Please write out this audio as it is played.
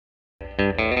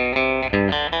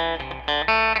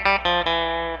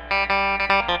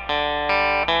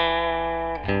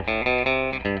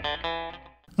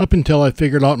Up until I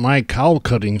figured out my cowl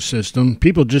cutting system,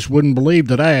 people just wouldn't believe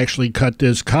that I actually cut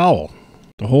this cowl.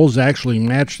 The holes actually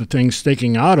match the things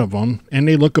sticking out of them, and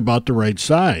they look about the right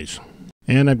size.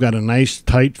 And I've got a nice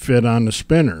tight fit on the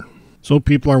spinner. So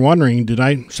people are wondering, did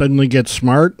I suddenly get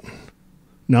smart?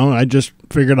 No, I just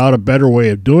figured out a better way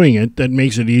of doing it that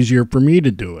makes it easier for me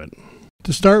to do it.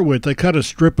 To start with, I cut a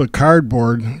strip of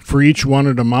cardboard for each one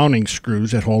of the mounting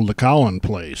screws that hold the cowl in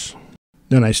place.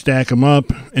 Then I stack them up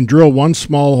and drill one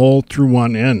small hole through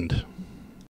one end.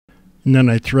 And then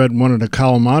I thread one of the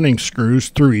cowl mounting screws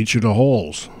through each of the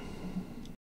holes.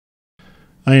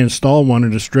 I install one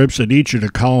of the strips at each of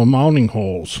the cowl mounting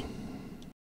holes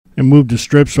and move the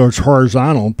strip so it's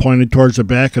horizontal, pointed towards the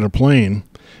back of the plane.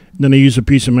 Then I use a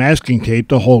piece of masking tape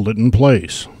to hold it in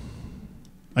place.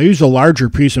 I use a larger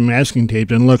piece of masking tape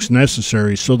than looks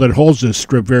necessary so that it holds this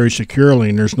strip very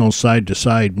securely and there's no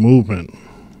side-to-side movement.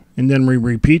 And then we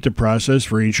repeat the process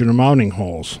for each of the mounting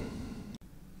holes.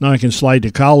 Now I can slide the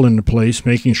cowl into place,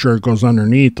 making sure it goes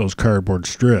underneath those cardboard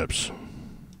strips.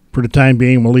 For the time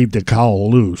being, we'll leave the cowl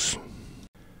loose.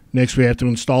 Next, we have to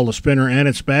install the spinner and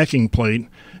its backing plate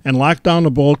and lock down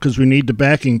the bolt because we need the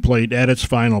backing plate at its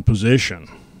final position.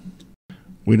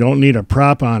 We don't need a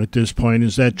prop on at this point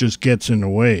as that just gets in the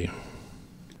way.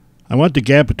 I want the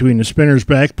gap between the spinner's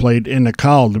back plate and the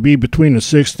cowl to be between a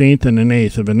 1/16 and an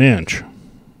 1/8 of an inch.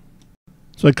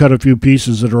 So I cut a few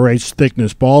pieces of the right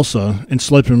thickness balsa and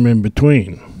slip them in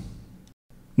between.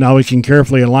 Now we can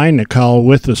carefully align the cowl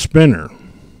with the spinner.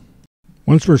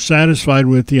 Once we're satisfied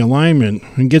with the alignment,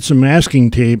 we can get some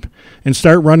masking tape and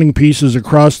start running pieces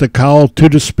across the cowl to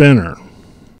the spinner.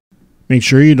 Make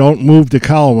sure you don't move the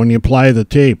cowl when you apply the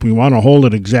tape. We want to hold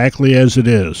it exactly as it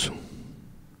is.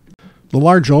 The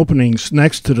large openings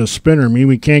next to the spinner mean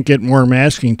we can't get more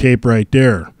masking tape right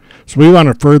there, so we want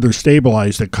to further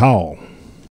stabilize the cowl.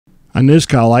 On this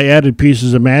cowl, I added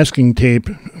pieces of masking tape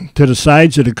to the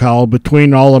sides of the cowl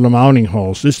between all of the mounting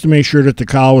holes, just to make sure that the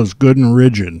cowl is good and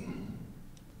rigid.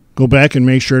 Go back and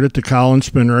make sure that the cowl and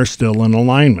spinner are still in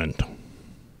alignment.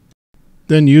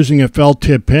 Then, using a felt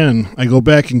tip pen, I go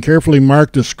back and carefully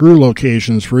mark the screw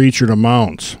locations for each of the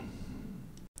mounts.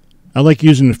 I like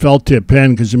using the felt tip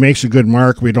pen because it makes a good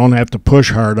mark. We don't have to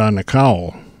push hard on the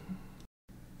cowl.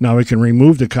 Now we can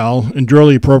remove the cowl and drill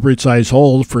the appropriate size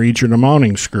hole for each of the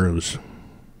mounting screws.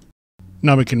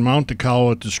 Now we can mount the cowl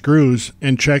with the screws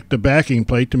and check the backing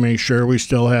plate to make sure we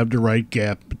still have the right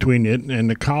gap between it and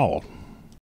the cowl.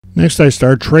 Next, I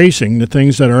start tracing the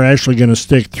things that are actually going to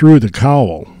stick through the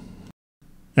cowl.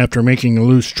 After making a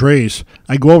loose trace,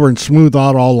 I go over and smooth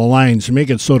out all the lines to make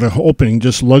it so the opening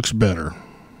just looks better.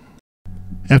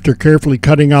 After carefully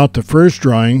cutting out the first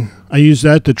drawing, I use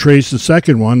that to trace the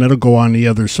second one that'll go on the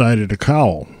other side of the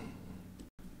cowl.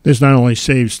 This not only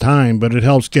saves time, but it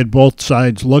helps get both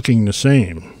sides looking the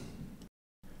same.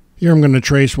 Here I'm going to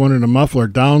trace one of the muffler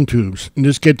down tubes and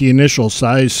just get the initial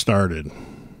size started.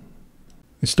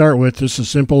 To start with, just a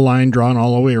simple line drawn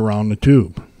all the way around the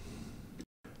tube.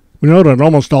 We know that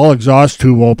almost all exhaust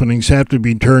tube openings have to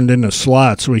be turned into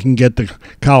slots so we can get the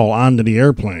cowl onto the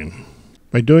airplane.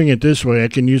 By doing it this way, I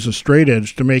can use a straight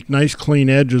edge to make nice clean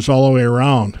edges all the way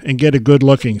around and get a good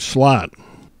looking slot.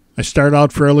 I start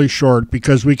out fairly short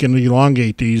because we can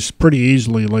elongate these pretty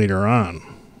easily later on.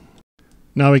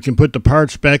 Now we can put the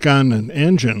parts back on the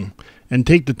engine and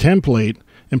take the template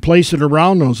and place it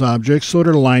around those objects so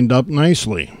they're lined up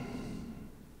nicely.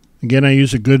 Again, I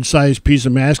use a good sized piece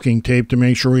of masking tape to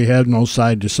make sure we have no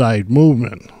side-to-side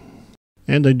movement.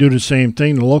 And I do the same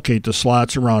thing to locate the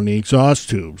slots around the exhaust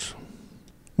tubes.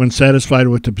 When satisfied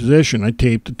with the position, I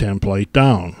tape the template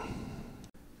down.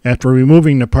 After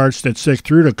removing the parts that stick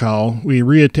through the cowl, we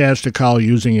reattach the cowl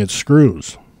using its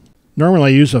screws.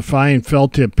 Normally I use a fine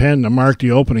felt tip pen to mark the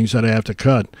openings that I have to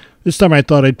cut. This time I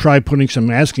thought I'd try putting some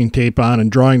masking tape on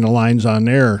and drawing the lines on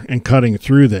there and cutting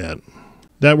through that.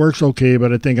 That works okay,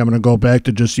 but I think I'm going to go back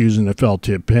to just using the felt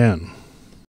tip pen.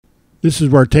 This is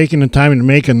where taking the time to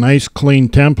make a nice clean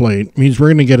template means we're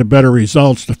going to get a better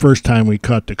results the first time we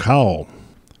cut the cowl.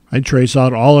 I trace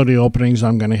out all of the openings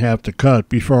I'm going to have to cut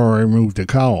before I remove the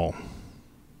cowl.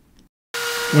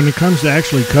 When it comes to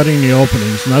actually cutting the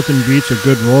openings, nothing beats a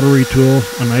good rotary tool,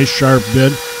 a nice sharp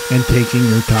bit, and taking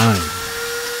your time.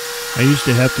 I used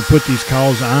to have to put these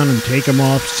cowls on and take them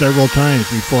off several times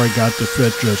before I got the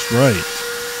fit just right.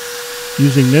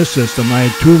 Using this system, I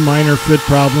had two minor fit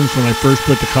problems when I first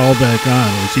put the cowl back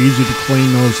on. It was easy to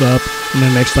clean those up, and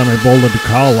the next time I bolted the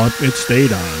cowl up, it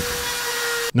stayed on.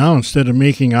 Now, instead of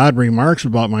making odd remarks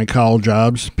about my cowl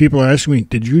jobs, people are asking me,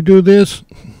 "Did you do this?"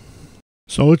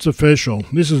 So it's official.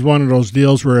 This is one of those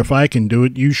deals where if I can do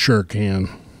it, you sure can.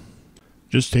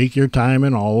 Just take your time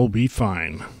and all will be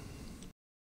fine.